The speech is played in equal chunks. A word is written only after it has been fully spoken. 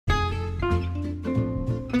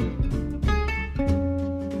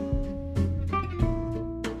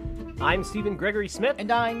I'm Stephen Gregory Smith.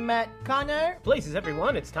 And I'm Matt Connor. Places,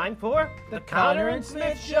 everyone. It's time for The Connor and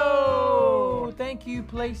Smith Show. Thank you,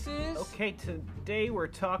 Places. Okay, today we're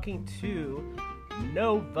talking to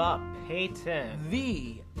Nova Payton.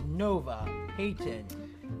 The Nova Payton.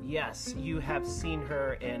 Yes, you have seen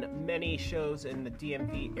her in many shows in the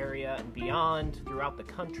DMV area and beyond, throughout the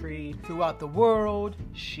country. Throughout the world.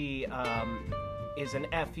 She is an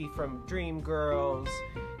Effie from Dreamgirls.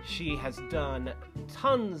 She has done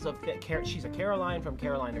tons of she's a Caroline from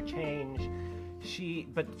Caroline or Change.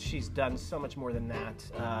 But she's done so much more than that.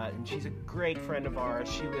 And she's a great friend of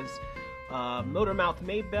ours. She was Motormouth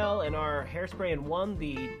Maybelle in our Hairspray and won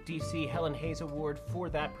the DC Helen Hayes Award for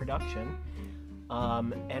that production.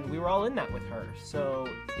 And we were all in that with her. So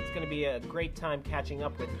it's going to be a great time catching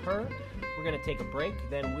up with her. We're going to take a break,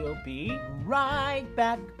 then we'll be right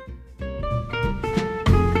back.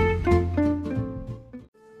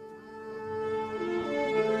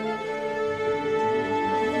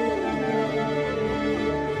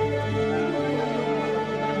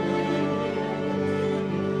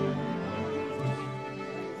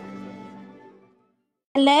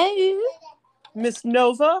 Hello. Miss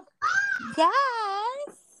Nova. Yes.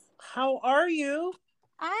 How are you?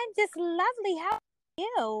 I'm just lovely. How are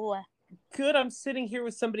you? Good. I'm sitting here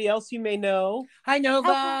with somebody else you may know. Hi,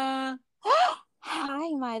 Nova. Hi,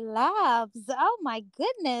 my loves. Oh, my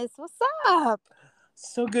goodness. What's up?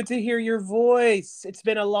 So good to hear your voice. It's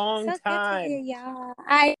been a long time. Good to hear y'all.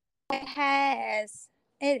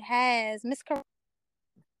 It has. Miss Corona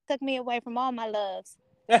took me away from all my loves.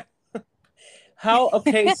 How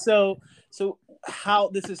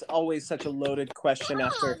this is always such a loaded question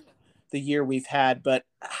after the year we've had, but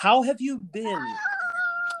how have you been?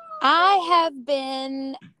 I have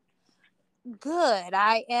been good.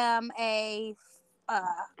 I am a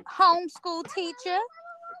homeschool teacher.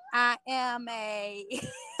 I am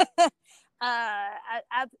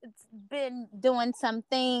I've been doing some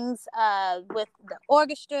things with the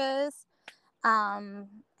orchestras, and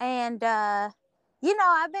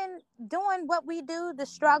I've been doing what we do. The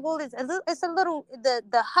struggle is it's a little,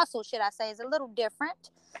 the hustle, should I say, is a little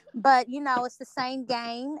different, but it's the same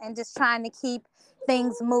game and just trying to keep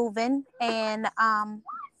things moving. And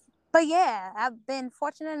but yeah, I've been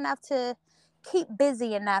fortunate enough to keep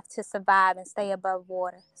busy enough to survive and stay above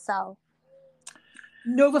water. So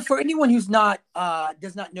Nova, for anyone who's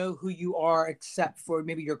does not know who you are, except for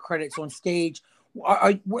maybe your credits on stage,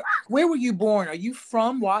 where were you born? Are you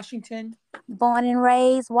from Washington? Born and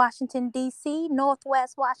raised Washington, D.C.,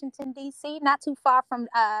 Northwest Washington, D.C., not too far from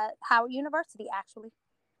Howard University, actually.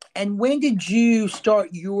 And when did you start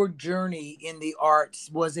your journey in the arts?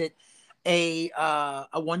 Was it a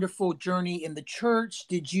wonderful journey in the church?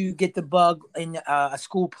 Did you get the bug in a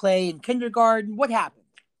school play in kindergarten? What happened?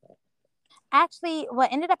 Actually,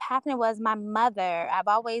 what ended up happening was my mother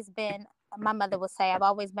would say I've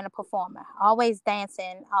always been a performer, always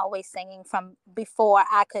dancing, always singing from before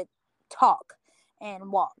I could talk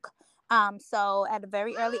and walk. So at a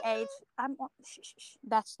very early age,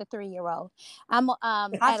 that's the 3-year-old.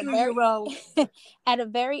 At a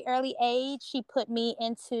very early age, she put me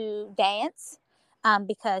into dance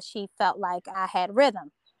because she felt like I had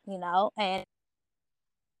rhythm, and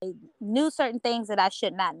I knew certain things that I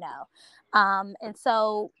should not know. And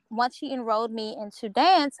so once she enrolled me into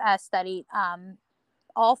dance, I studied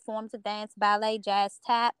all forms of dance: ballet, jazz,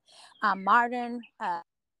 tap, modern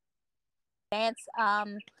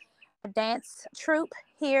dance troupe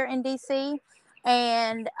here in DC.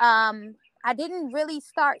 And I didn't really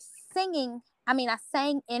start singing. I mean, I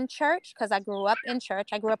sang in church because I grew up in church.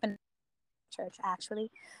 I grew up in church,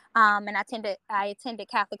 actually. And I attended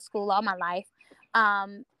Catholic school all my life.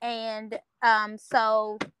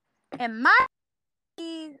 So in my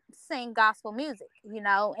we sing gospel music,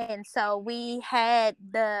 and so we had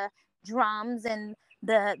the drums and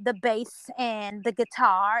the bass and the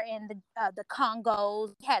guitar and the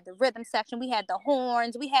congos. We had the rhythm section, we had the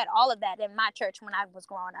horns, we had all of that in my church when I was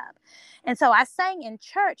growing up. And so I sang in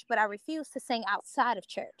church, but I refused to sing outside of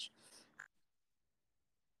church.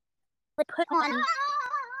 We would put on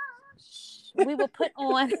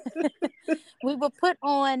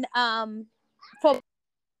for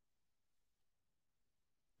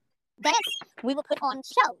dance, we would put on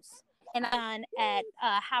shows and at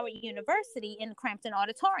Howard University in Crampton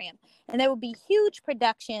Auditorium, and there would be huge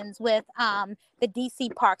productions with the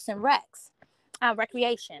DC Parks and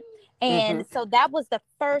Recreation. And so that was the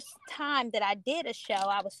first time that I did a show.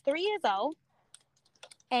 I was 3 years old,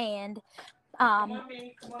 and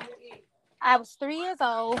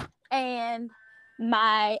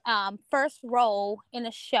my first role in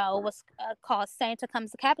a show was called Santa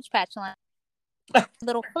Comes the Cabbage Patch Line.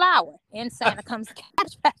 little flower in Santa Comes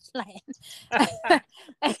Trash Land.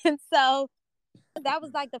 And so that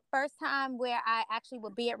was like the first time where I actually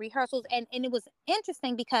would be at rehearsals. And it was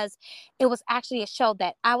interesting because it was actually a show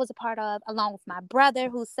that I was a part of along with my brother,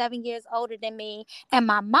 who's 7 years older than me, and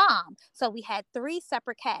my mom. So we had three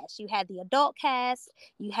separate casts. You had the adult cast,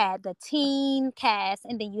 you had the teen cast,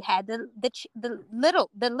 and then you had the little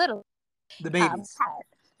The babies. cast,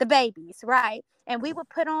 the babies, right? And we would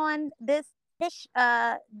put on this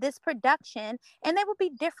production, and they would be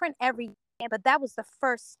different every year, but that was the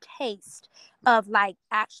first taste of like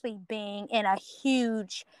actually being in a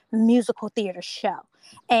huge musical theater show.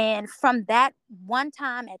 And from that one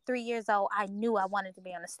time at 3 years old, I knew I wanted to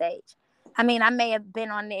be on the stage. I mean, I may have been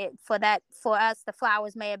on it for that. For us, the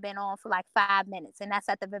flowers may have been on for like 5 minutes, and that's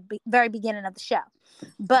at the very beginning of the show.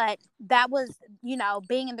 But that was,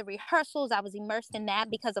 being in the rehearsals, I was immersed in that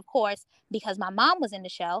because, of course, because my mom was in the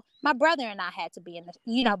show, my brother and I had to be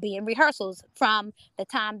be in rehearsals from the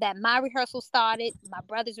time that my rehearsal started, my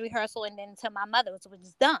brother's rehearsal, and then until my mother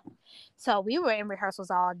was done. So we were in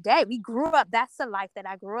rehearsals all day. We grew up. That's the life that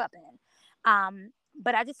I grew up in.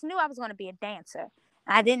 But I just knew I was going to be a dancer.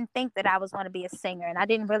 I didn't think that I was going to be a singer, and I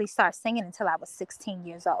didn't really start singing until I was 16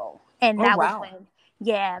 years old. And Oh, that was wow. when,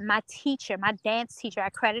 yeah, my teacher, my dance teacher, I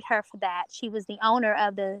credit her for that. She was the owner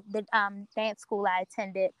of the dance school I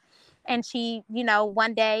attended. And she,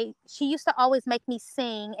 one day, she used to always make me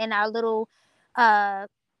sing in our little uh,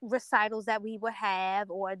 recitals that we would have,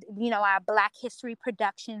 or, our Black History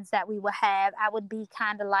productions that we would have. I would be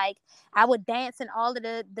kind of like, I would dance in all of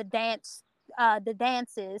the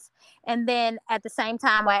dances, and then at the same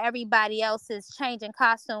time while everybody else is changing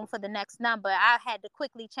costume for the next number, I had to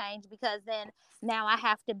quickly change, because then now I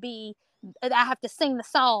have to sing the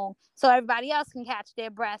song so everybody else can catch their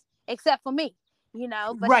breath except for me. But she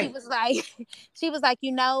Right. was like she was like,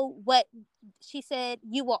 you know what, she said,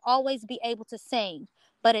 you will always be able to sing,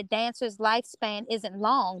 but a dancer's lifespan isn't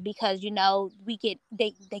long, because they get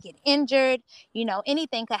injured,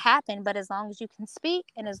 anything could happen. But as long as you can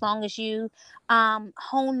speak, and as long as you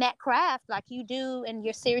hone that craft like you do, and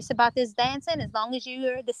you're serious about this dancing, as long as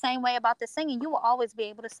you're the same way about the singing, you will always be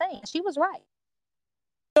able to sing. She was right.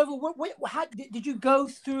 So, how did you go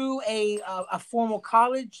through a formal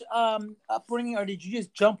college upbringing, or did you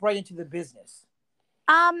just jump right into the business?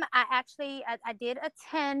 I did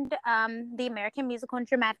attend the American Musical and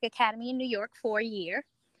Dramatic Academy in New York for a year.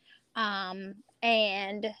 And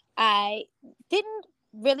I didn't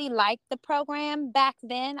really like the program back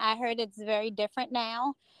then. I heard it's very different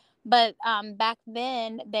now. But back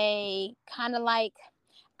then, they kind of like,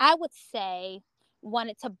 I would say,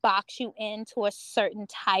 wanted to box you into a certain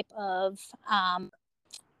type of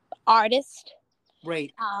artist.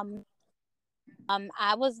 Right. Um,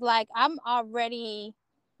 I was like, I'm already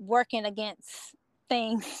working against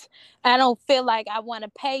things. I don't feel like I want to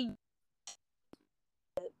pay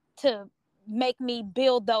to make me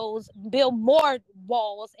build more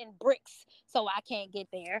walls and bricks so I can't get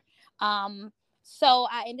there. So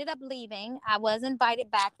I ended up leaving. I was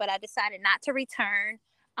invited back, but I decided not to return.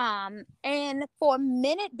 And for a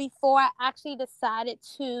minute before I actually decided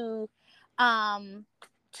to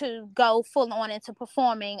go full on into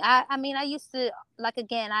performing, I mean, I used to, like,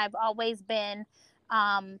 again, I've always been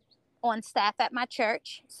on staff at my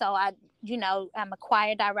church. So I'm a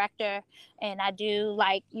choir director, and I do,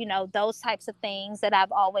 like, those types of things that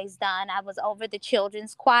I've always done. I was over the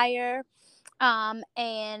children's choir.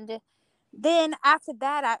 And then after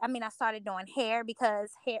that, I started doing hair,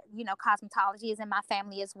 because hair, cosmetology is in my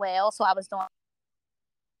family as well. So I was doing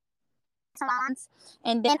salons,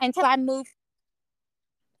 and then until I moved,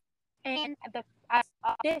 and I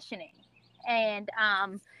was auditioning. And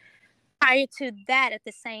prior to that, at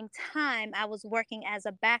the same time, I was working as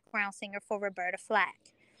a background singer for Roberta Flack,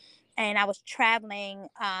 and I was traveling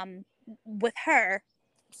with her,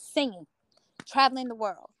 singing, traveling the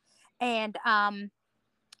world. And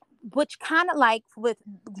which kind of, like, with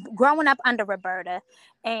growing up under Roberta,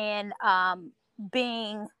 and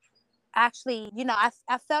being, actually, I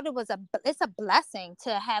felt it's a blessing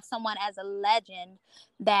to have someone as a legend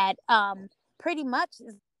that pretty much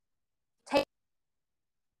is take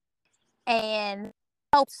and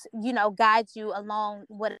helps, guides you along,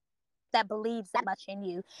 what that believes that much in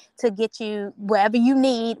you, to get you wherever you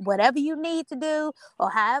need, whatever you need to do,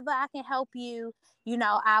 or however I can help you. You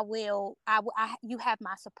have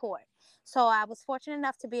my support. So I was fortunate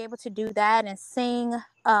enough to be able to do that and sing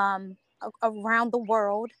around the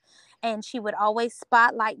world, and she would always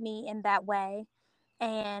spotlight me in that way.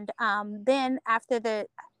 And then after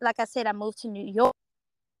like I said, I moved to New York,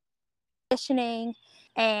 auditioning,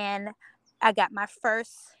 and I got my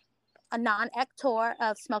first a non-actor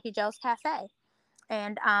of Smokey Joe's Cafe,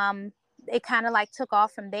 and it kind of like took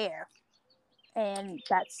off from there, and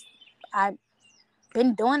I've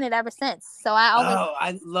been doing it ever since. So I always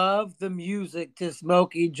I love the music to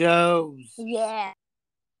Smokey Joe's. yeah.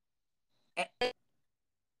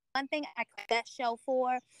 One thing I quit that show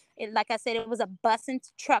for, like I said, it was a bus and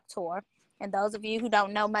truck tour. And those of you who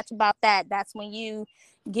don't know much about that, that's when you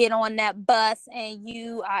get on that bus and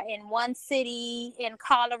you are in one city in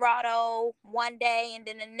Colorado one day, and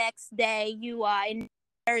then the next day you are in New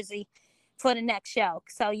Jersey for the next show.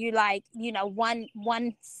 So you like,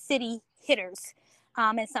 one city hitters.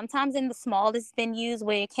 And sometimes in the smallest venues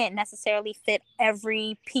where you can't necessarily fit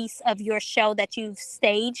every piece of your show that you've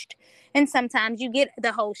staged, and sometimes you get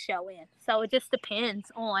the whole show in. So it just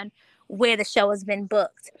depends on where the show has been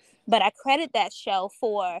booked. But I credit that show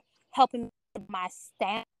for helping my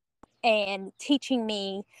staff and teaching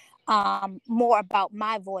me more about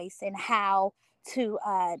my voice and how to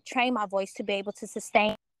train my voice to be able to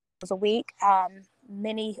sustain a week.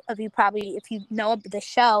 Many of you probably, if you know the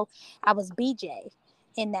show, I was BJ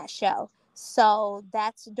in that show. So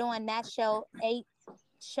that's doing that show 8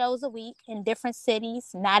 shows a week in different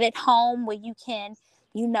cities, not at home where you can,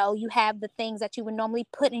 you have the things that you would normally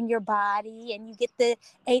put in your body and you get the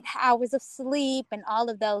 8 hours of sleep and all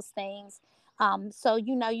of those things. So,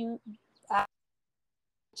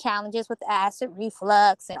 challenges with acid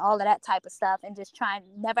reflux and all of that type of stuff, and just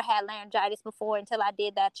never had laryngitis before until I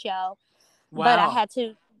did that show. Wow. But I had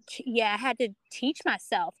to teach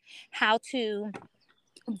myself how to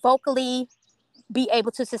vocally be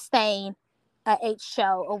able to sustain a 8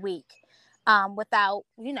 show a week without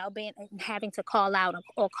having to call out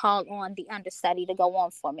or call on the understudy to go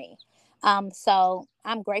on for me. So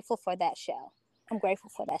I'm grateful for that show.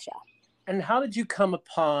 And how did you come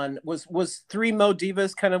upon, was Three Mo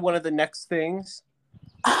Divas kind of one of the next things?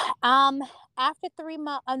 After 3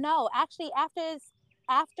 months, no, actually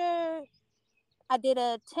after I did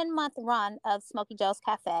a 10-month run of Smokey Joe's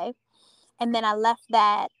Cafe, and then I left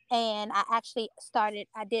that, and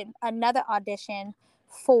I did another audition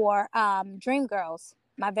for Dreamgirls.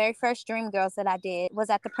 My very first Dreamgirls that I did was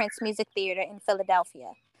at the Prince Music Theater in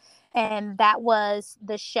Philadelphia. And that was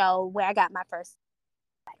the show where I got my first.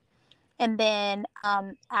 And then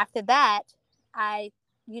after that, I,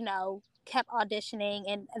 kept auditioning,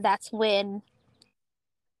 and that's when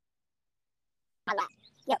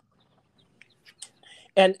Yep.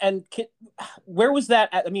 And where was that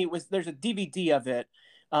at? I mean, there's a DVD of it.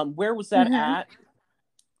 Where was that at?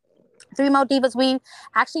 Three Mo Divas. We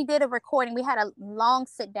actually did a recording. We had a long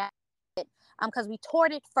sit down because we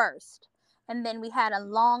toured it first, and then we had a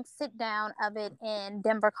long sit down of it in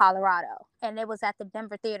Denver, Colorado, and it was at the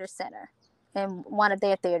Denver Theater Center. And one of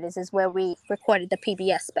their theaters is where we recorded the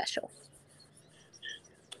PBS special.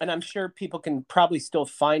 And I'm sure people can probably still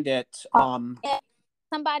find it.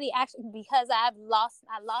 Somebody actually, because I lost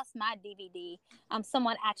my DVD.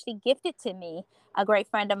 Someone actually gifted to me, a great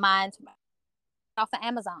friend of mine, off of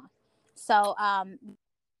Amazon. So,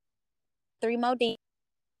 Three Mo D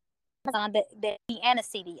on the and a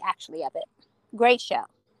CD actually of it. Great show.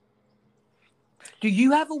 Do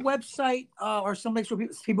you have a website or some place where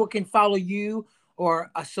people can follow you,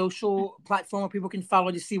 or a social platform where people can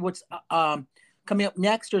follow to see what's coming up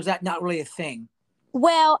next, or is that not really a thing?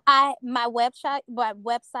 Well, my website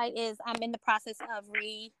is, I'm in the process of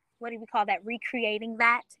recreating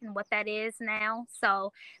that and what that is now.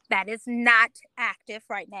 So that is not active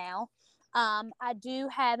right now. I do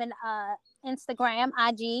have an Instagram,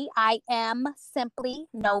 IG. I am Simply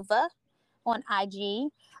Nova on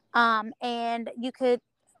IG. And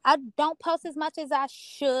I don't post as much as I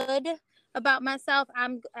should about myself. I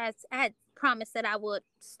had promised that I would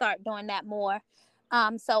start doing that more.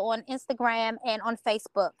 So on Instagram and on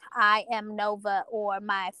Facebook, I am Nova, or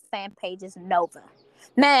my fan page is Nova.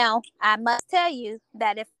 Now, I must tell you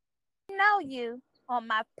that if I know you on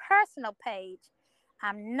my personal page,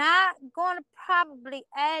 I'm not going to probably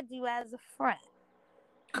add you as a friend.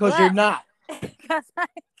 Because you're not. Because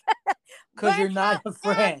you're not a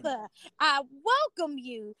friend. I welcome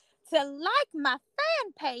you to like my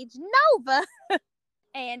fan page, Nova.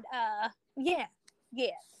 And yeah.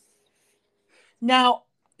 Now,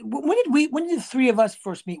 when did the three of us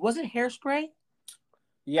first meet? Was it Hairspray?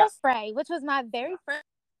 Yeah. Hairspray, which was my very first.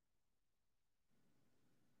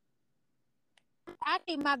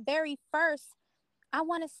 Actually, my very first, I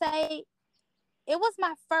want to say, it was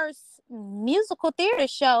my first musical theater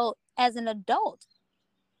show as an adult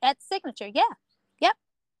at Signature. Yeah. Yep.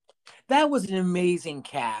 That was an amazing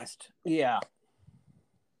cast. Yeah.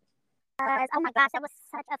 Oh my gosh, that was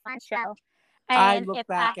such a fun show. And I look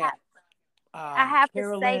back at I have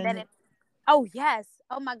Carolyn, to say that Oh yes.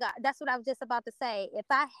 Oh my God. That's what I was just about to say. If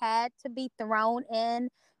I had to be thrown in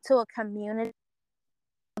to a community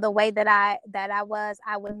the way that I was,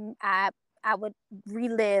 I would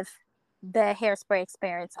relive the Hairspray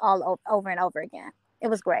experience over and over again. It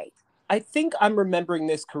was great. I think I'm remembering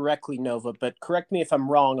this correctly, Nova, but correct me if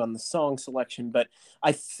I'm wrong on the song selection. But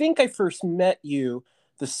I think I first met you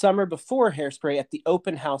the summer before Hairspray at the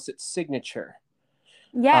open house at Signature.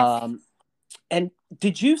 Yes. And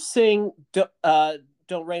did you sing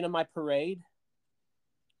Don't Rain on My Parade?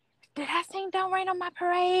 Did I sing Don't Rain on My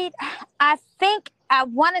Parade? I think I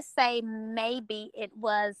want to say maybe it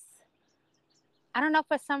was. I don't know.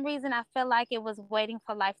 For some reason, I feel like it was Waiting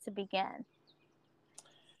for Life to Begin.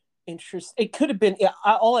 Interesting. It could have been. Yeah,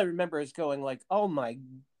 all I remember is going like, "Oh my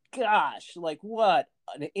gosh! Like what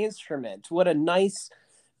an instrument! What a nice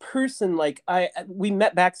person!" Like we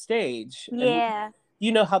met backstage, and Yeah.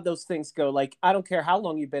 you know how those things go. Like I don't care how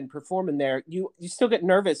long you've been performing there, you still get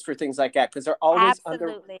nervous for things like that because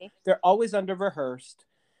Absolutely. they're always under rehearsed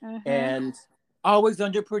Mm-hmm. and Always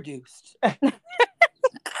underproduced.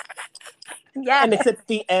 Yeah. and it's at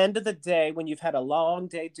the end of the day when you've had a long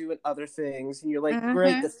day doing other things and you're like,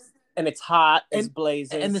 great, Mm-hmm. this, and it's hot as And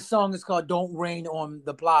blazes. the song is called "Don't Rain on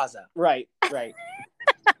the Plaza." Right, right.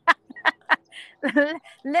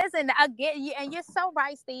 Listen, I get you, and you're so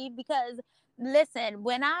right, Steve. Because listen,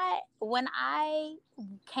 when I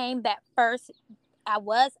came that first, I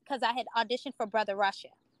was because I had auditioned for Brother Russia,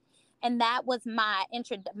 and that was my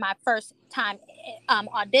first time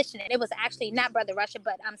auditioning. It was actually not Brother Russia,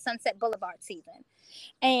 but Sunset Boulevard season,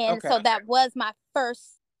 and Okay. so that was my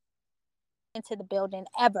first into the building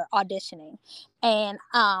ever auditioning, and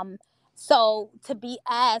so to be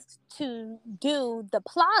asked to do the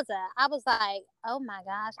plaza, I was like, oh my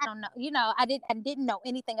gosh, I don't know, I didn't know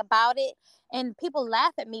anything about it, and people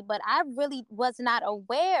laugh at me, but I really was not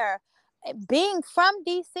aware. Being from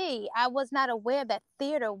DC, I was not aware that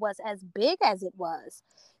theater was as big as it was.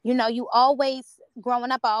 You always,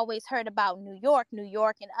 growing up, I always heard about New York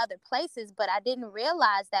and other places, but I didn't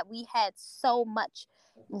realize that we had so much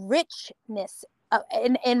richness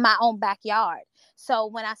in my own backyard. So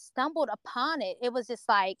when I stumbled upon it, it was just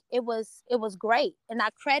like it was great, and I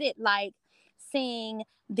credit like seeing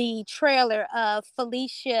the trailer of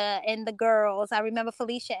Felicia and the girls. I remember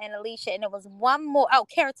Felicia and Alicia, and it was one more. Oh,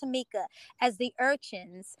 Cara Tamika as the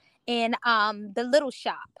urchins in the little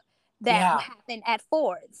shop that Yeah. happened at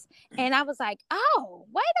Ford's, and I was like, oh,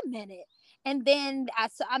 wait a minute. And then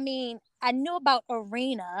I mean, I knew about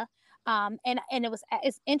Arena, and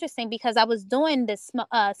it's interesting because I was doing this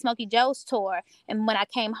Smokey Joe's tour, and when I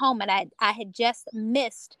came home, and I had just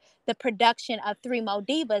missed the production of Three Mo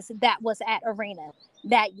Divas that was at Arena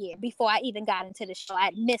that year before I even got into the show. I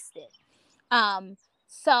had missed it.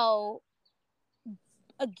 So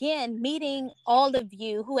again, meeting all of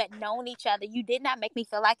you who had known each other, you did not make me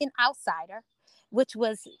feel like an outsider, which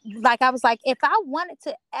was like, I was like, if I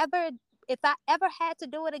ever had to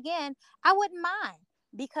do it again, I wouldn't mind,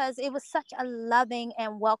 because it was such a loving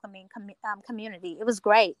and welcoming community. It was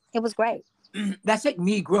great. It was great. That's like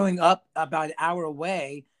me growing up about an hour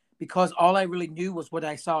away, because all I really knew was what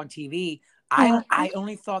I saw on TV. I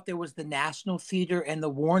only thought there was the National Theater and the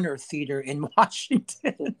Warner Theater in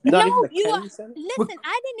Washington. Not even No, the Kennedy Center? listen.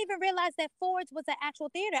 I didn't even realize that Ford's was an actual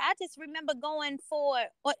theater. I just remember going for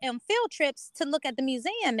field trips to look at the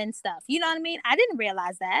museum and stuff. You know what I mean? I didn't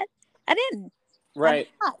realize that. I didn't. I did Right.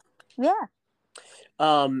 not. Yeah.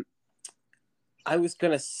 I was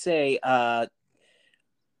gonna say,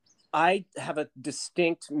 I have a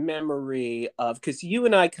distinct memory of, because you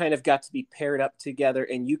and I kind of got to be paired up together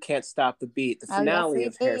in You Can't Stop the Beat, the Oh, yes, finale we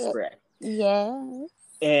of did. Hairspray. Yes.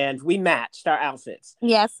 And we matched our outfits.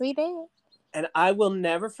 Yes, we did. And I will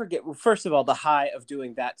never forget, well, first of all, the high of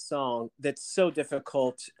doing that song that's so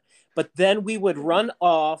difficult. But then we would run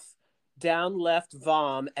off down left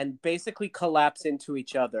vom and basically collapse into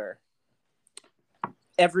each other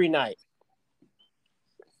every night.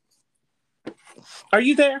 Are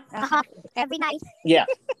you there? Uh-huh. Every night. Yeah.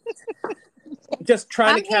 Just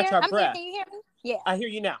trying to catch our I'm breath. here. Can you hear me? Yeah. I hear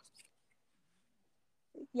you now.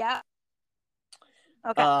 Yeah.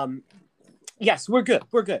 Okay. Yes, we're good.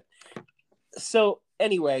 We're good. So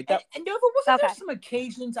anyway, And Nova, wasn't there some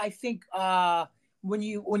occasions, I think, when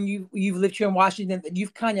you've lived here in Washington, that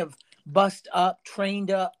you've kind of bust up, trained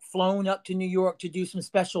up, flown up to New York to do some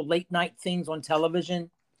special late night things on television?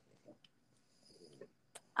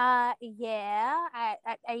 Yeah.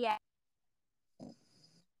 Yeah.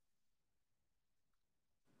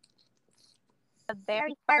 The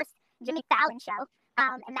very first Jimmy Fallon show.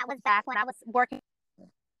 And that was back when I was working.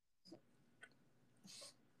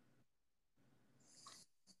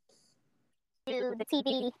 to the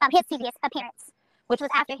TV, his TBS appearance, which was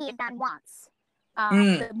after he had done Once,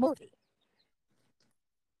 the movie.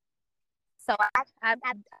 So I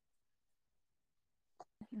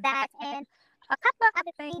that and a couple of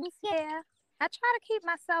other things. Yeah, I try to keep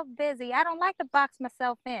myself busy. I don't like to box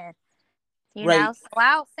myself in. You Right. know, so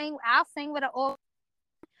I'll sing with an organ.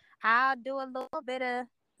 I'll do a little bit of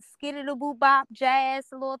skitty boo bop jazz,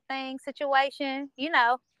 a little thing situation. You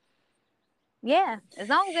know, yeah, as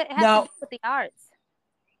long as it has to do with the arts.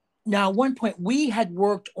 Now, at one point we had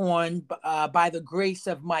worked on, by the grace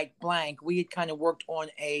of Mike Blank, we had kind of worked on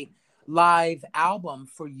a live album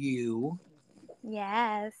for you.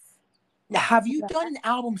 Yes. Now, have you done an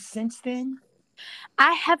album since then?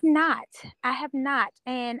 I have not.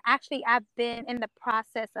 And actually, I've been in the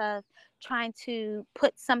process of trying to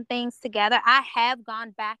put some things together. I have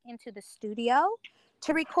gone back into the studio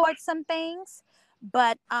to record some things,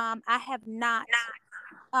 but I have not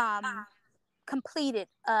completed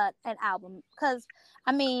an album because,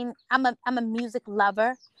 I mean, I'm a music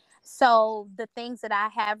lover. So the things that I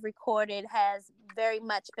have recorded has very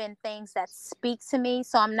much been things that speak to me.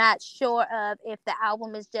 So I'm not sure of if the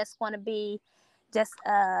album is just going to be just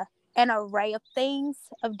an array of things,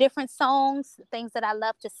 of different songs, things that I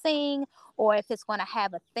love to sing, or if it's going to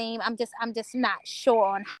have a theme. I'm just not sure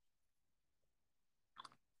on.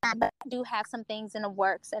 But I do have some things in the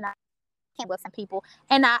works, and I can with some people.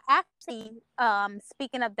 And I actually,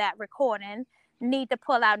 speaking of that recording, need to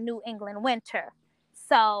pull out New England Winter.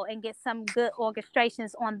 So, and get some good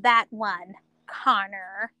orchestrations on that one,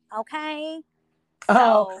 Connor. Okay?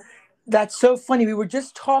 Oh, that's so funny. We were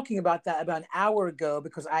just talking about that about an hour ago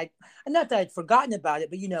because not that I'd forgotten about it,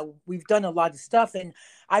 but we've done a lot of stuff. And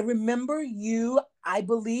I remember I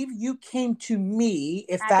believe you came to me,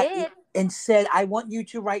 and said, I want you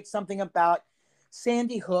to write something about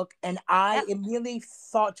Sandy Hook. And I immediately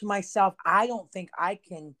thought to myself, I don't think I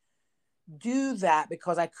can do that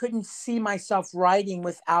because I couldn't see myself writing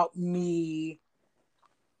without me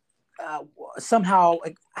somehow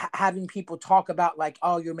having people talk about like,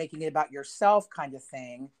 oh, you're making it about yourself kind of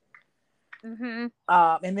thing. Mm-hmm.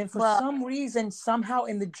 And then for some reason, somehow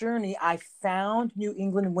in the journey, I found New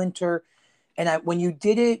England Winter. And when you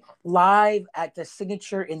did it live at the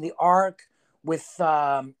Signature in the Ark with,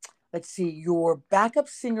 let's see, your backup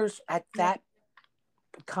singers at that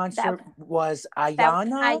concert was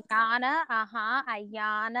Ayanna.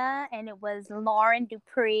 Ayanna, and it was Lauren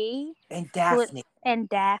Dupree. And Daphne.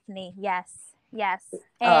 Yes.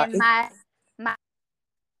 And my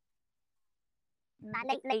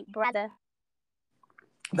late brother.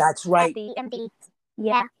 That's right.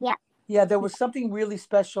 Yeah. Yeah, there was something really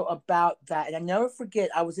special about that. And I never forget,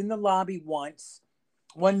 I was in the lobby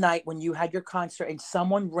one night when you had your concert, and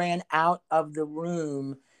someone ran out of the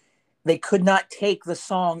room. They could not take the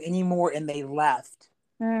song anymore, and they left.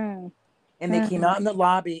 And they came out in the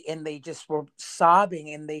lobby, and they just were sobbing.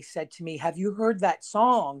 And they said to me, have you heard that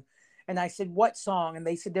song? And I said, what song? And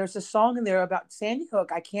they said, there's a song in there about Sandy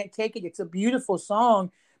Hook. I can't take it. It's a beautiful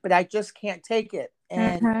song, but I just can't take it.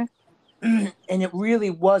 And and it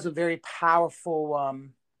really was a very powerful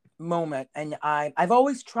moment. And I've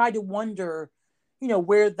always tried to wonder,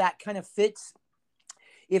 where that kind of fits.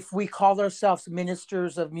 If we call ourselves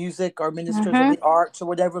ministers of music or ministers of the arts or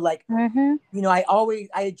whatever, like, I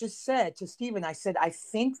had just said to Stephen, I said, I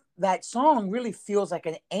think that song really feels like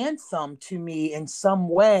an anthem to me in some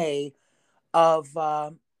way of,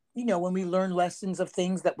 when we learn lessons of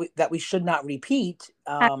things that we should not repeat.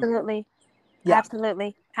 Absolutely. Yeah.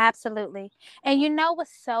 Absolutely. And you know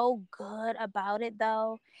what's so good about it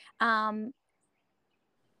though?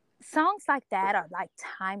 Songs like that are like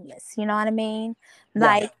timeless. You know what I mean?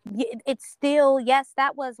 Like it's still, yes,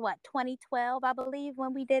 that was what, 2012, I believe,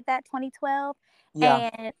 when we did that, 2012.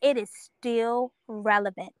 Yeah. And it is still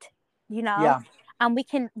relevant, Yeah. we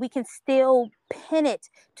can still pin it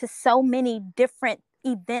to so many different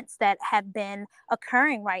events that have been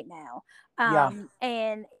occurring right now.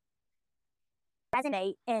 And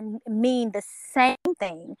resonate and mean the same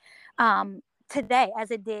thing today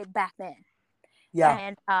as it did back then.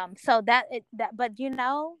 And so but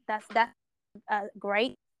that's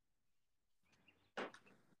great.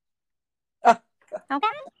 Okay.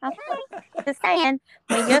 Just saying,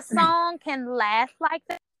 when your song can last like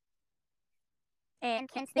that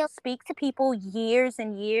and can still speak to people years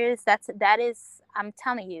and years, that is, I'm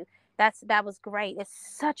telling you, that was great.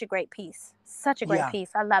 It's such a great piece.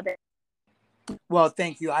 I love it. Well,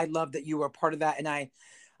 thank you. I love that you were a part of that. And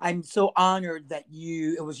I'm so honored that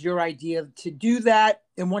it was your idea to do that.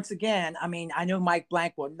 And once again, I mean, I know Mike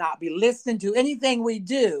Blank will not be listening to anything we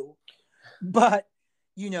do, but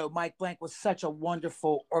Mike Blank was such a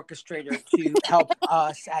wonderful orchestrator to help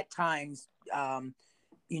us at times,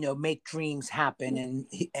 make dreams happen.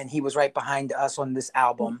 And he was right behind us on this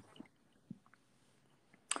album.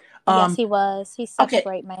 Yes, he was. He's such a okay.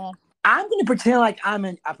 great man. I'm going to pretend like I'm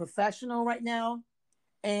a professional right now.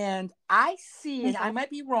 And I see, and I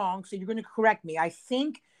might be wrong, so you're going to correct me. I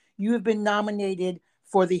think you have been nominated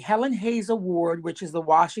for the Helen Hayes Award, which is the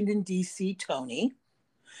Washington, D.C. Tony.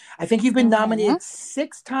 I think you've been nominated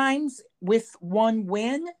 6 times with 1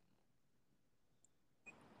 win.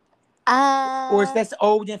 Or is that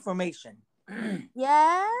old information?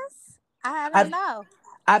 Yes. I don't know.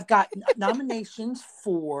 I've got nominations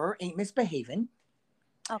for Ain't Misbehavin'.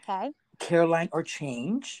 Okay. Caroline or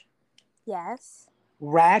Change. Yes.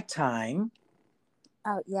 Ragtime.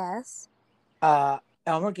 Oh, yes.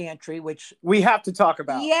 Elmer Gantry, which we have to talk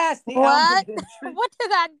about. Yes. What? What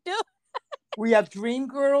did I do? We have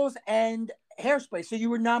Dreamgirls and Hairspray. So you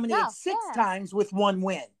were nominated 6 times with 1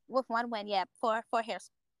 win. With 1 win, yeah, for Hairspray.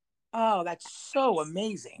 Oh, that's so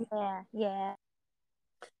amazing. Yeah.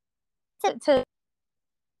 To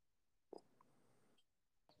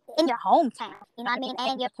in your hometown, you know what I mean,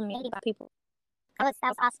 and your community by people. That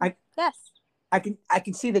was awesome. Yes. I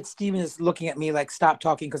can see that Steven is looking at me like, stop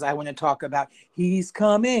talking, because I want to talk about He's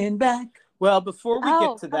Coming Back. Well, before we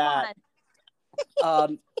get to that,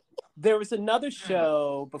 there was another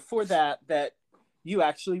show before that you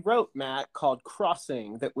actually wrote, Matt, called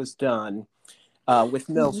Crossing, that was done with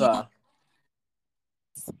Nova.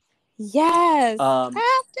 Yes. After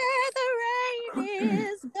the rain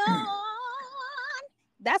is gone.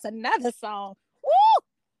 That's another song. Woo!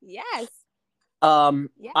 Yes.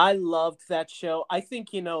 I loved that show. I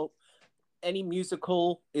think, any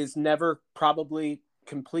musical is never probably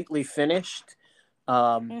completely finished.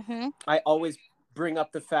 I always bring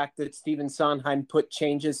up the fact that Stephen Sondheim put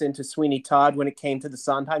changes into Sweeney Todd when it came to the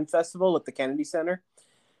Sondheim Festival at the Kennedy Center.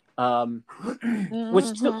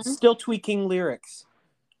 Was still tweaking lyrics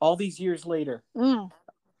all these years later.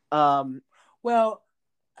 Well,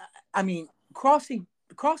 I mean, Crossing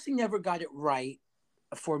never got it right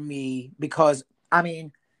for me, because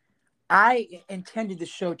I intended the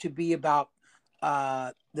show to be about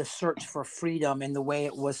the search for freedom and the way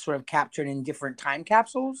it was sort of captured in different time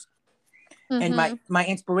capsules. And my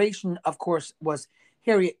inspiration, of course, was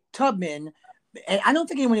Harriet Tubman. And I don't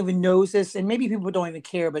think anyone even knows this, and maybe people don't even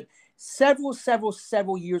care, but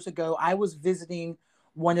several years ago, I was visiting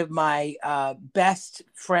one of my best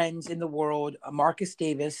friends in the world, Marcus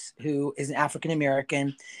Davis, who is an African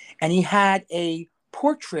American, and he had a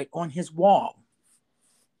portrait on his wall.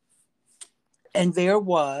 And there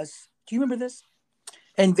was, do you remember this?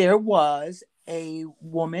 And there was a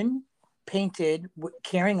woman painted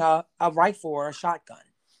carrying a rifle or a shotgun.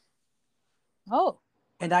 Oh.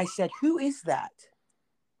 And I said, who is that?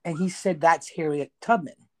 And he said, that's Harriet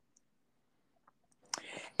Tubman.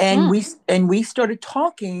 And we started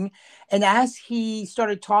talking. And as he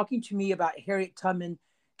started talking to me about Harriet Tubman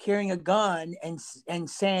carrying a gun and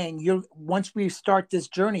saying, once we start this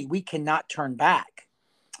journey, we cannot turn back.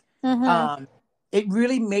 It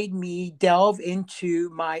really made me delve into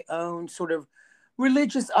my own sort of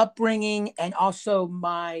religious upbringing, and also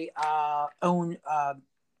my own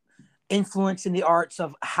influence in the arts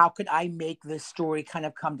of how could I make this story kind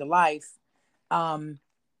of come to life.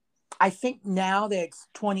 I think now that it's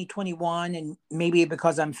 2021, and maybe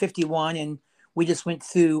because I'm 51 and we just went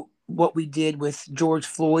through what we did with George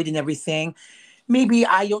Floyd and everything, maybe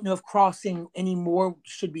I don't know if Crossing anymore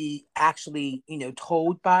should be actually,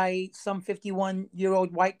 told by some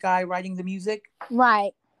 51-year-old white guy writing the music.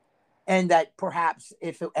 Right. And that perhaps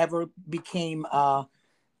if it ever became a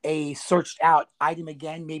searched out item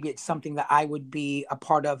again, maybe it's something that I would be a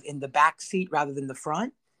part of in the back seat rather than the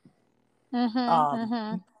front.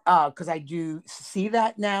 Because I do see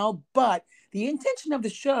that now. But the intention of the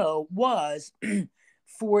show was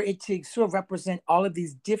for it to sort of represent all of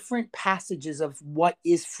these different passages of what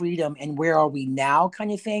is freedom and where are we now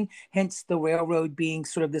kind of thing. Hence the railroad being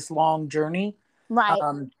sort of this long journey. Right.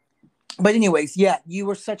 But anyways, yeah, you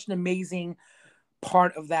were such an amazing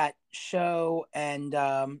part of that show. And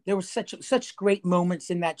there were such great moments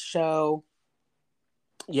in that show.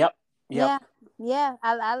 Yep. Yeah.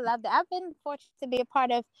 I loved it. I've been fortunate to be a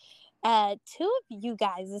part of 2 of you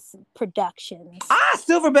guys' productions.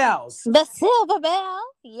 Silver Bells. The Silver Bell.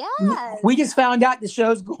 Yes. We just found out the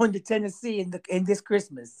show's going to Tennessee in this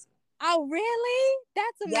Christmas. Oh, really?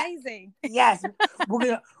 That's amazing. Yes.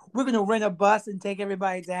 We're gonna rent a bus and take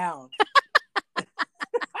everybody down.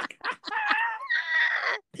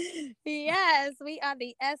 Yes, we are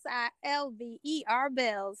the Silver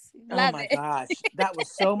Bells. Oh Love my it. gosh, that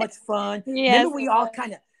was so much fun. Remember, Yes, we it all was.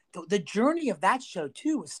 kind of the journey of that show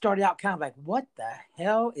too started out kind of like, what the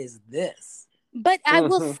hell is this? But I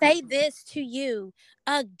will Hmm. say this to you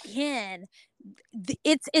again.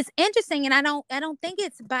 It's interesting, and I don't think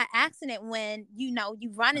it's by accident when you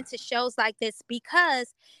run into shows like this,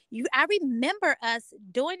 because I remember us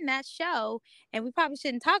doing that show, and we probably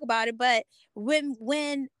shouldn't talk about it, but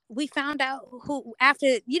when we found out who,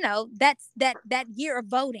 after that year of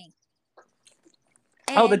voting,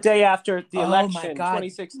 Oh, the and day after the Oh my election, God,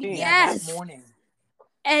 2016. yeah, that yes, morning.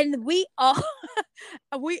 and we all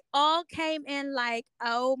we all came in like,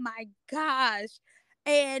 oh my gosh.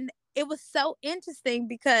 And it was so interesting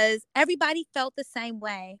because everybody felt the same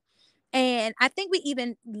way. And I think we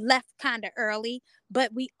even left kind of early,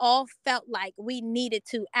 but we all felt like we needed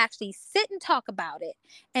to actually sit and talk about it,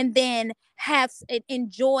 and then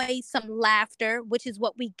enjoy some laughter, which is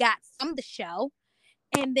what we got from the show.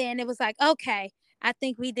 And then it was like, okay, I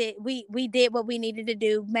think we did what we needed to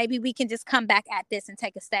do. Maybe we can just come back at this and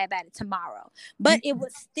take a stab at it tomorrow. Do, But it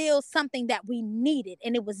was still something that we needed,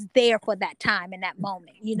 and it was there for that time in that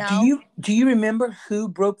moment, do you remember who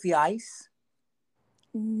broke the ice?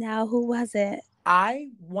 No, who was it? I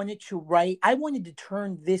wanted to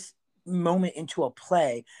turn this moment into a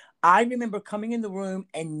play. I remember coming in the room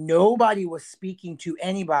and nobody was speaking to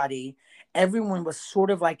anybody. Everyone was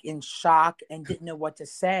sort of like in shock and didn't know what to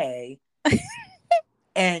say.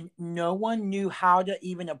 And no one knew how to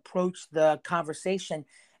even approach the conversation.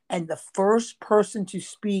 And the first person to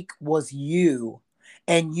speak was you.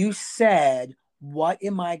 And you said, "What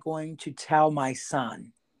am I going to tell my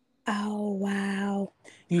son?" Oh, wow.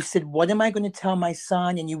 You said, "What am I going to tell my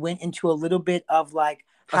son?" And you went into a little bit of like,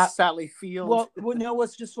 A how, Sally Field. well, no,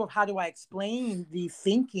 it's just sort of how do I explain the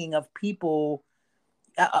thinking of people?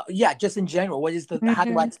 Yeah, just in general, how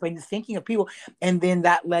do I Hmm. explain the thinking of people? And then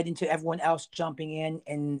that led into everyone else jumping in,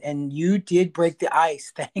 and you did break the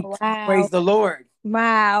ice. Wow. Praise the Lord.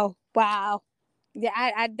 Wow. Wow. Yeah,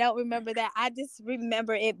 I don't remember that. I just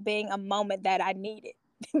remember it being a moment that I needed.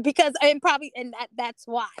 Because, and probably, and that's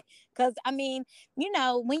why. Because I mean,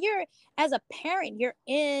 when you're, as a parent, you're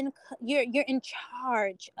in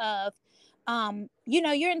charge of,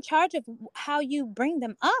 you're in charge of how you bring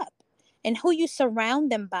them up and who you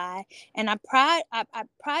surround them by. And I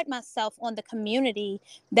pride myself on the community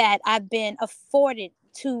that I've been afforded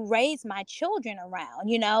to raise my children around.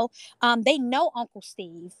 They know Uncle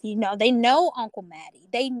Steve. They know Uncle Maddie.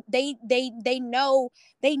 They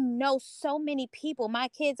know so many people. My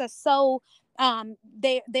kids are so,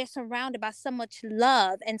 they're surrounded by so much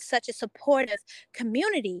love and such a supportive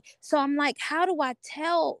community. So I'm like, how do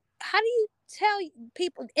you tell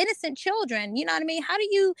people, innocent children, you know what I mean? How do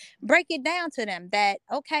you break it down to them that,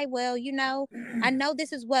 okay, well, I know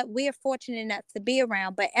this is what we're fortunate enough to be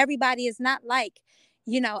around, but everybody is not like,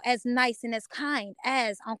 as nice and as kind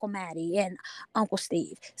as Uncle Maddie and Uncle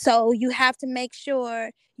Steve. So you have to make sure,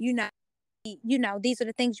 these are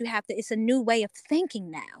the things you have to, it's a new way of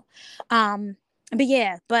thinking now. But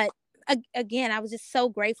yeah, but again, I was just so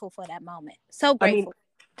grateful for that moment. So I mean, grateful.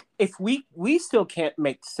 if we still can't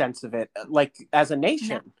make sense of it, like as a No.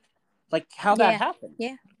 nation, like how that Yeah. happened.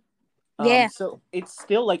 Yeah. Yeah. So it's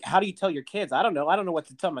still like, how do you tell your kids? I don't know. I don't know what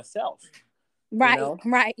to tell myself. You Right. know.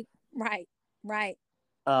 Right. Right. Right.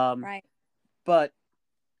 Um, Right. but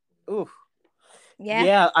ooh, Yeah.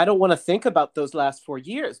 yeah, I don't want to think about those last 4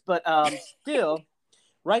 years. But still,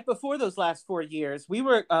 right before those last 4 years, we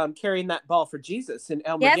were carrying that ball for Jesus in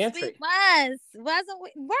Elmer Yes, we Gantry. wasn't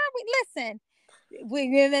we? Weren't we? Listen,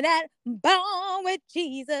 we're giving that born with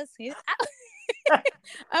Jesus.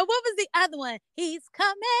 What was the other one? He's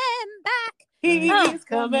coming back. Oh, He's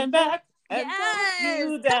coming back, and don't yes,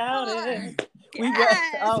 you come doubt on. it. We were.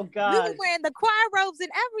 Yes, Oh we was God. wearing the choir robes and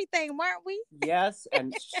everything, weren't we? Yes,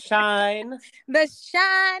 and shine. The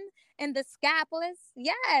shine and the scapulas.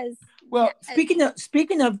 Yes, Well, yes,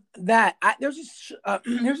 speaking of that, there's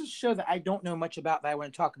a show that I don't know much about that I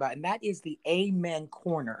want to talk about, and that is the Amen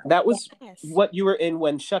Corner. That was yes. what you were in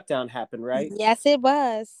when shutdown happened, right? Yes, it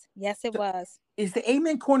was. Yes, it So, was. is the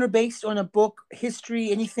Amen Corner based on a book,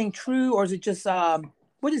 history, anything true, or is it just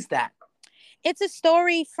what is that? It's a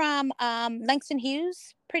story from Langston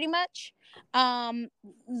Hughes, pretty much, um,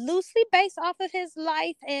 loosely based off of his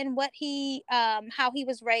life and what how he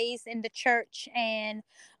was raised in the church, and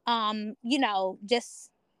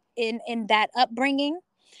just in that upbringing.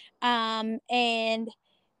 And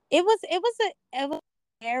it was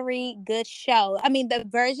very good show. I mean, the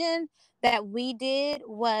version that we did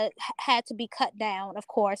had to be cut down, of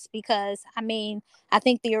course, because I mean, I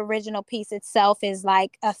think the original piece itself is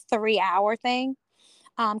like a 3 hour thing,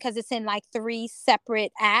 because it's in like three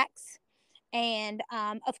separate acts. And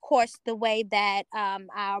of course, the way that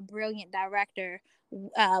our brilliant director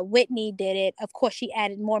Whitney did it, of course, she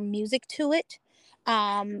added more music to it.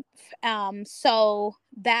 So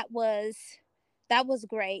that was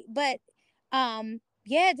great. But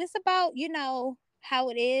yeah, just about, how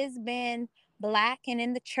it is being black and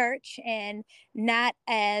in the church, and not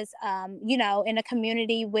as in a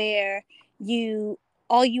community where you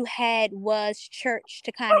all you had was church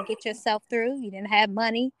to kind of get yourself through. You didn't have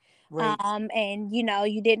money, Right. and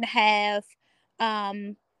you didn't have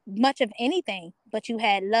much of anything, but you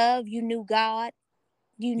had love. You knew God.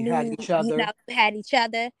 You You had knew, each other. you had each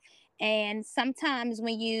other. And sometimes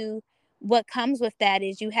what comes with that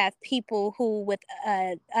is you have people who with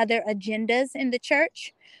other agendas in the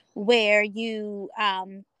church, where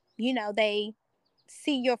they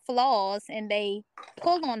see your flaws and they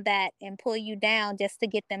pull on that and pull you down just to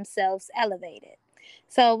get themselves elevated.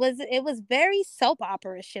 So it was very soap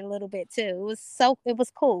opera-ish a little bit too. It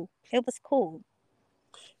was cool. It was cool.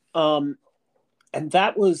 Um, and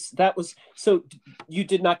that was so you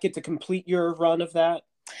did not get to complete your run of that?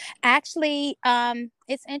 Actually,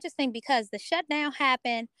 it's interesting because the shutdown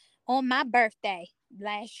happened on my birthday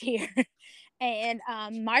last year, and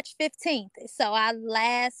March 15th. So our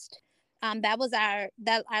last, our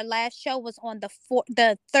last show was on the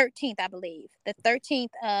 13th, I believe, the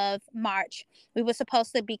 13th of March. We were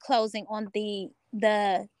supposed to be closing on the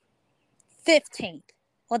 15th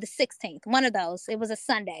or the 16th, one of those. It was a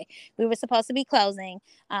Sunday. We were supposed to be closing.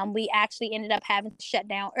 We actually ended up having to shut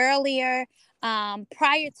down earlier.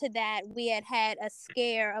 Prior to that, we had a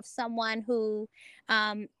scare of someone who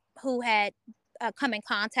had come in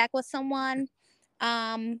contact with someone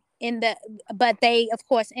but they of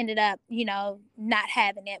course ended up not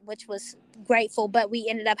having it, which was grateful. But we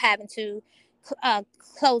ended up having to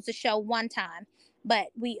close the show one time, but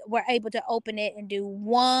we were able to open it and do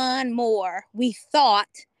one more, we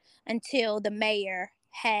thought, until the mayor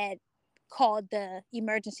had called the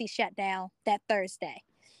emergency shutdown that Thursday.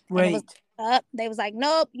 And it was Right. up. They was like,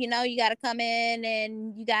 nope, you got to come in,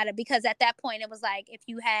 and you got to, because at that point it was like, it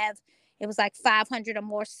was like 500 or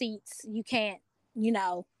more seats, you can't,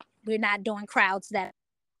 we're not doing crowds that.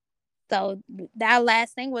 So that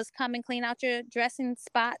last thing was come and clean out your dressing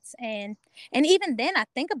spots. And even then I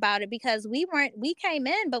think about it, because we came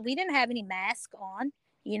in, but we didn't have any mask on,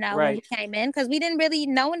 when we Right. came in, because we didn't really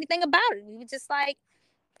know anything about it. We were just like,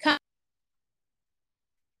 come,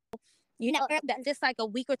 just like a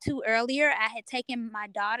week or two earlier, I had taken my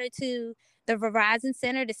daughter to the Verizon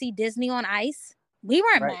Center to see Disney on Ice. We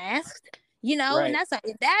weren't Right. masked, and Right. that's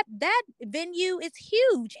that venue is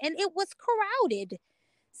huge, and it was crowded. Right.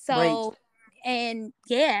 So, and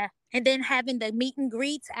yeah, and then having the meet and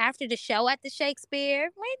greets after the show at the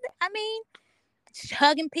Shakespeare. I mean,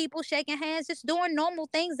 hugging people, shaking hands, just doing normal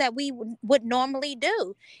things that we would normally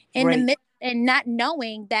do in the Right. midst, and not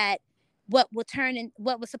knowing that what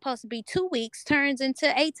was supposed to be 2 weeks turns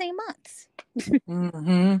into 18 months. Mm-hmm.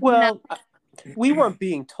 No, Well, we weren't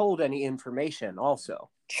being told any information also.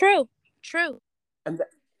 true, true. And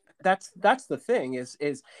that's the thing is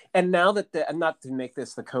and now that and not to make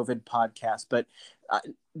this the COVID podcast, but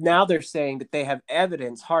now they're saying that they have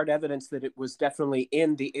hard evidence that it was definitely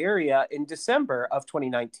in the area in December of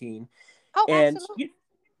 2019. Oh, And absolutely.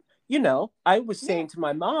 I was Yeah. saying to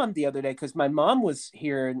my mom the other day, because my mom was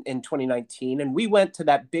here in 2019, and we went to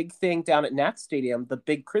that big thing down at Nat Stadium, the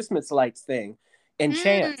big Christmas lights thing,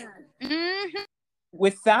 Enchant, Mm-hmm.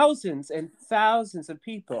 with thousands and thousands of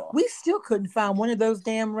people. We still couldn't find one of those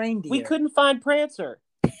damn We reindeer. couldn't find Prancer.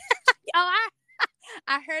 Oh,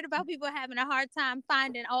 I heard about people having a hard time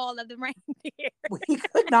finding all of the reindeer. We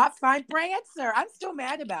could not find Prancer. I'm still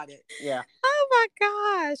mad about it. Yeah. Oh my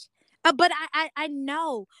gosh. But I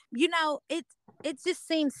know, it just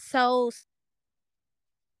seems so,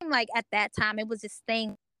 like at that time it was this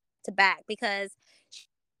thing to back, because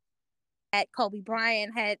that Kobe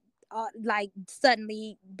Bryant had like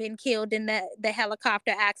suddenly been killed in the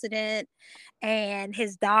helicopter accident, and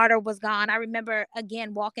his daughter was gone. I remember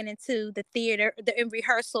again walking into the theater, in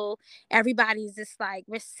rehearsal, everybody's just like,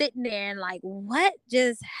 we're sitting there and like, what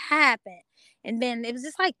just happened? And then it was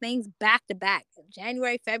just like things back to back.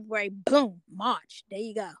 January, February, boom, March. There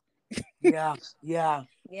you go. Yeah. Yeah.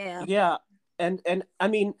 Yeah. Yeah. And I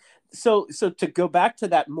mean, so to go back to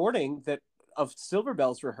that morning that of Silver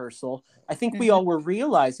Bells rehearsal, I think we Mhm. all were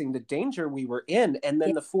realizing the danger we were in, and then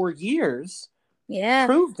Yeah. the 4 years Yeah.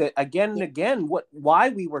 proved it again and Yeah. again why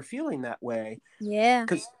we were feeling that way. Yeah.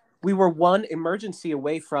 Because we were one emergency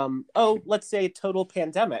away from, let's say, a total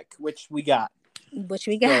pandemic, which we got. Which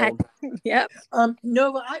we got. So, Yep.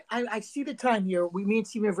 Nova, I see the time here. Me and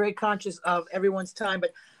Steve are very conscious of everyone's time,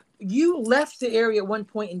 but you left the area at one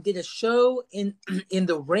point and did a show in in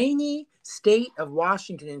the rainy state of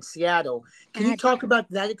Washington in Seattle. Can you talk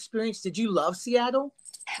about that experience? Did you love Seattle?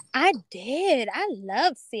 I did. I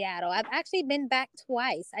love Seattle. I've actually been back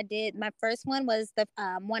twice. I did. My first one was the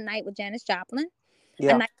one night with Janis Joplin. A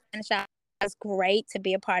yeah. night with Janis Joplin. It was great to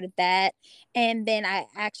be a part of that. And then I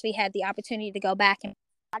actually had the opportunity to go back and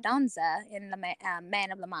Donza in the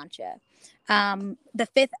Man of La Mancha. The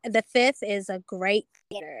fifth is a great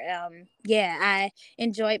theater. Yeah, I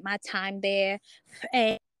enjoyed my time there.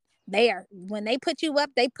 And when they put you up,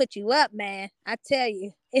 man. I tell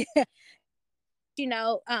you.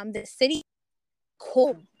 The city,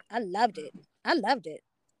 cool. I loved it.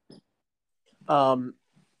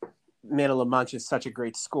 Man of La Mancha is such a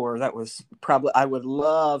great score. That was probably, I would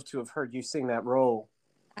love to have heard you sing that role.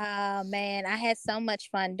 Man, I had so much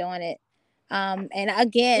fun doing it. And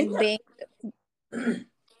again, being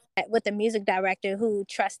with the music director who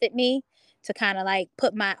trusted me to kind of like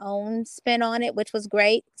put my own spin on it, which was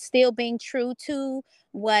great. Still being true to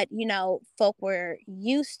what, folk were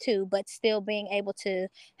used to, but still being able to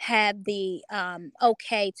have the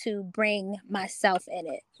okay to bring myself in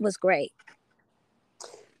it was great.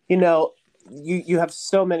 You have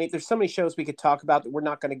there's so many shows we could talk about that we're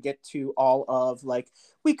not going to get to all of. Like,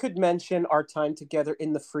 we could mention our time together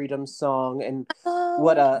in the Freedom Song and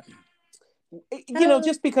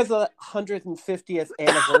just because of the 150th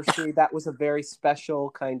anniversary, that was a very special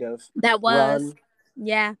kind of run.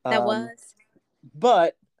 Yeah, that was.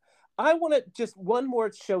 But I want to just one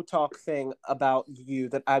more show talk thing about you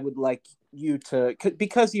that I would like you to,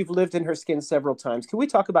 because you've lived in her skin several times. Can we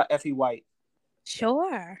talk about Effie White?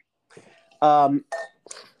 Sure.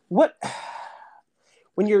 What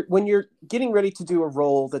when you're getting ready to do a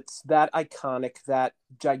role that's that iconic, that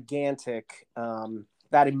gigantic,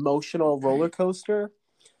 that emotional roller coaster,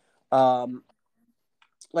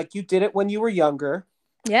 like you did it when you were younger.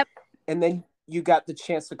 Yep. And then you got the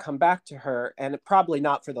chance to come back to her, and probably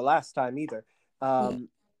not for the last time either. But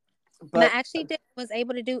I actually was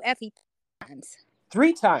able to do Effie 3 times.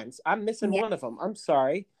 3 times. I'm missing one of them. I'm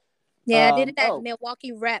sorry. Yeah, I did it at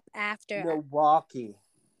Milwaukee Rep after. Milwaukee.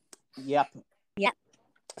 Yep. Yep.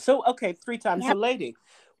 So, okay, 3 times. Yep. So, lady,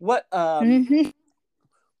 what, I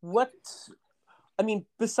mean,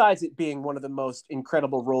 besides it being one of the most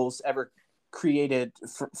incredible roles ever created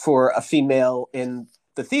for a female in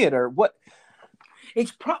the theater,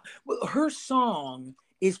 her song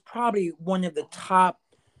is probably one of the top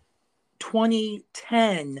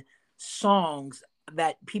 2010 songs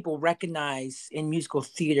that people recognize in musical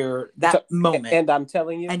theater moment. And I'm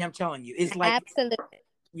telling you, it's like absolutely.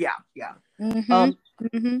 Yeah.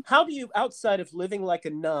 How do you, outside of living like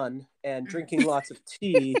a nun and drinking lots of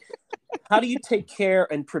tea, how do you take care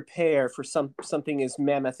and prepare for something as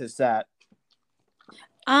mammoth as that?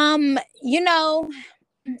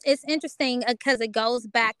 It's interesting because it goes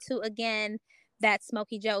back to, again, that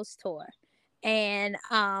Smokey Joe's tour and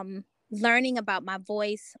learning about my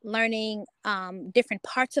voice, learning different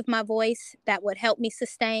parts of my voice that would help me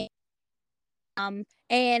sustain.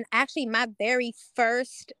 And actually my very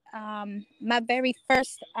first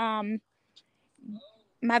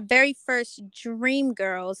Dream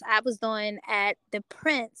Girls I was doing at the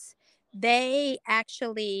Prince, they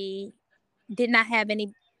actually did not have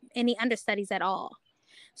any understudies at all.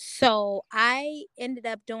 So I ended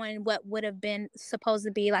up doing what would have been supposed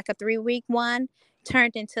to be like a 3-week one,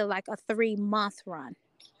 turned into like a 3-month run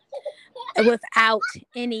without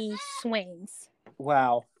any swings.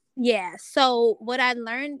 Wow. Yeah. So what I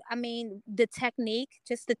learned, the technique,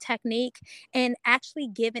 and actually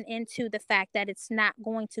giving into the fact that it's not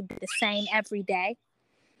going to be the same every day.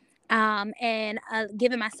 And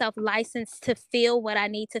giving myself license to feel what I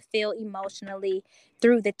need to feel emotionally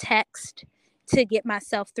through the text to get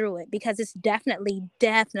myself through it, because it's definitely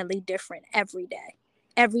different every day.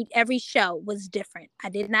 Every show was different. I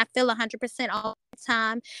did not feel 100% all the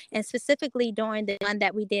time, and specifically during the one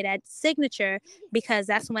that we did at Signature, because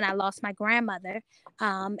that's when I lost my grandmother,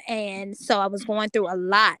 and so I was going through a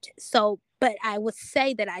lot. So, but I would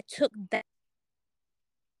say that I took that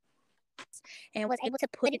and was able to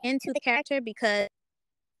put it into the character because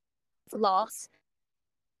loss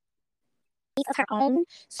of her own.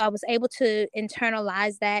 So I was able to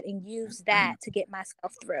internalize that and use that to get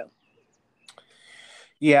myself through.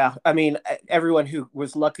 Yeah, I mean, everyone who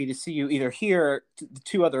was lucky to see you either here, the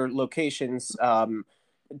 2 other locations,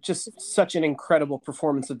 just such an incredible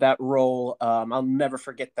performance of that role. I'll never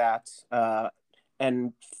forget that.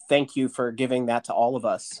 And thank you for giving that to all of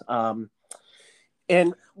us.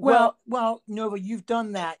 And well, Nova, you've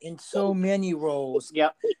done that in so many roles.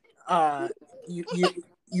 Yep.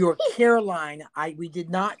 Your Caroline, we did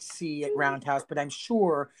not see at Roundhouse, but I'm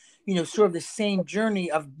sure, sort of the same journey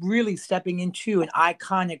of really stepping into an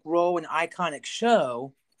iconic role, an iconic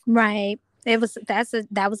show. Right.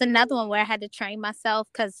 That was another one where I had to train myself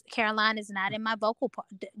because Caroline is not in my vocal part,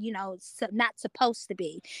 not supposed to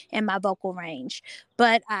be in my vocal range.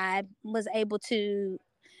 But I was able to,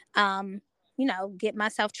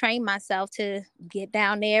 train myself to get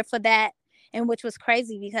down there for that. And which was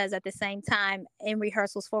crazy because at the same time in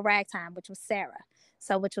rehearsals for Ragtime, which was Sarah,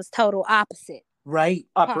 which was total opposite. Right.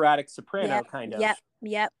 Operatic soprano kind of.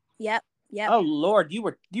 Yep. Oh Lord, you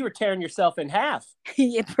were tearing yourself in half.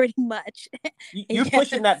 Yeah, pretty much. You're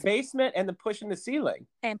pushing that basement and then pushing the ceiling.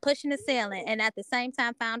 And at the same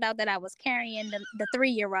time found out that I was carrying the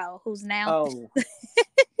 3-year-old who's now. Oh.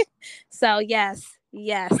 So yes.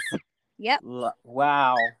 Yep.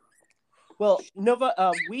 Wow. Well,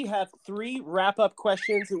 Nova, we have 3 wrap-up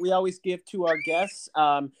questions that we always give to our guests.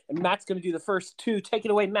 And Matt's going to do the first 2. Take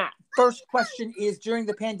it away, Matt. First question is, during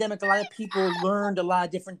the pandemic, a lot of people learned a lot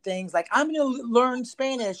of different things. Like, I'm going to learn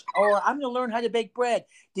Spanish, or I'm going to learn how to bake bread.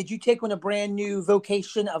 Did you take on a brand new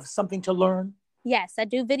vocation of something to learn? Yes, I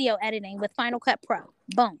do video editing with Final Cut Pro.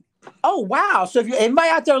 Boom. Oh, wow. So if you're anybody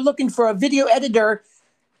out there looking for a video editor,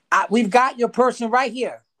 we've got your person right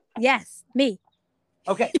here. Yes, me.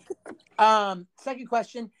 Okay. Second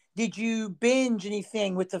question. Did you binge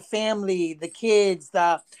anything with the family, the kids,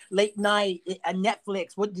 the late night,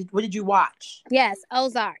 Netflix? What did you watch? Yes,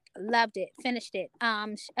 Ozark. Loved it. Finished it.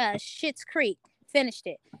 Schitt's Creek. Finished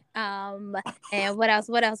it. And what else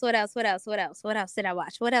did I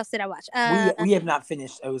watch? We have not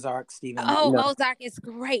finished Ozark, Stephen. Oh, no. Ozark is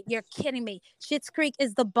great. You're kidding me. Schitt's Creek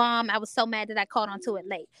is the bomb. I was so mad that I caught onto it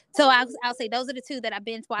late. So I'll say those are the 2 that I've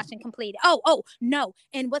binge watched and completed. Oh, no.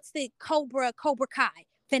 And what's the Cobra Kai?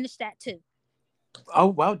 Finished that too. Oh,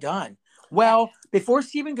 well done. Well, before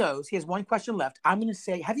Stephen goes, he has one question left. I'm going to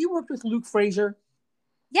say, have you worked with Luke Fraser?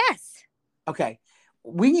 Yes. Okay.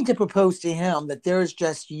 We need to propose to him that there's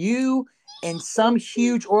just you and some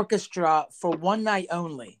huge orchestra for one night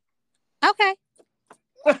only. Okay.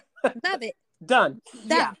 Love it. Done.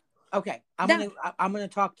 Yeah. Okay. I'm gonna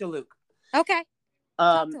talk to Luke. Okay.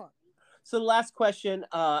 So the last question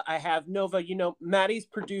I have, Nova, Maddie's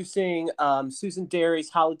producing Susan Derry's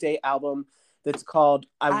holiday album that's called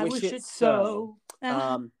I Wish It So.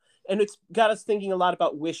 And it's got us thinking a lot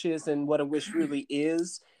about wishes and what a wish really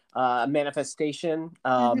is. A manifestation.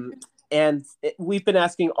 And we've been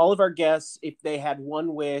asking all of our guests if they had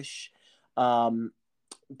one wish,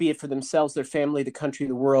 be it for themselves, their family, the country,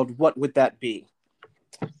 the world, what would that be?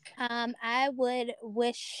 I would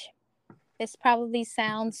wish, this probably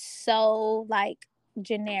sounds so like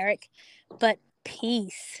generic, but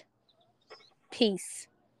peace.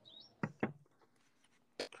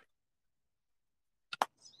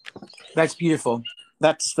 That's beautiful.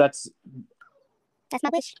 That's my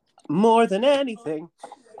wish. More than anything.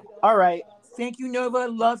 All right. Thank you, Nova.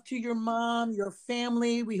 Love to your mom, your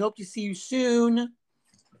family. We hope to see you soon.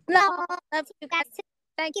 Love you guys too.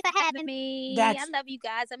 Thank you for having me. I love you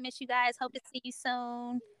guys. I miss you guys. Hope to see you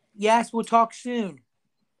soon. Yes, we'll talk soon.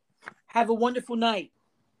 Have a wonderful night.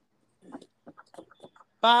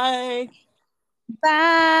 Bye.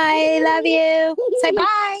 Bye. Love you. Say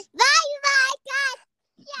bye. Bye.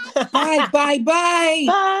 Bye. Bye. Bye.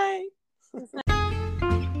 Bye.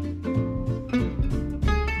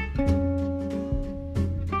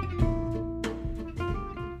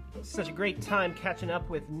 Such a great time catching up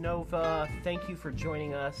with Nova. Thank you for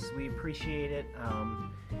joining us. We appreciate it,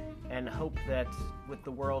 and hope that with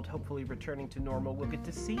the world hopefully returning to normal, we'll get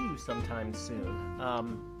to see you sometime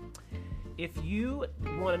soon. If you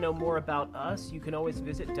want to know more about us, you can always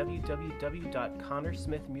visit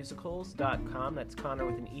www.connorsmithmusicals.com. That's Connor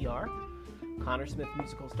with an ER.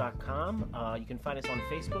 Connorsmithmusicals.com. You can find us on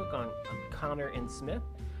Facebook on Connor and Smith.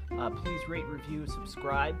 Please rate, review,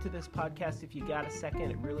 subscribe to this podcast if you got a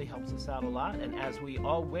second. It really helps us out a lot. And as we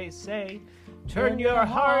always say, turn your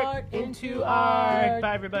heart into art.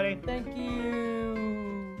 Bye, everybody. Thank you.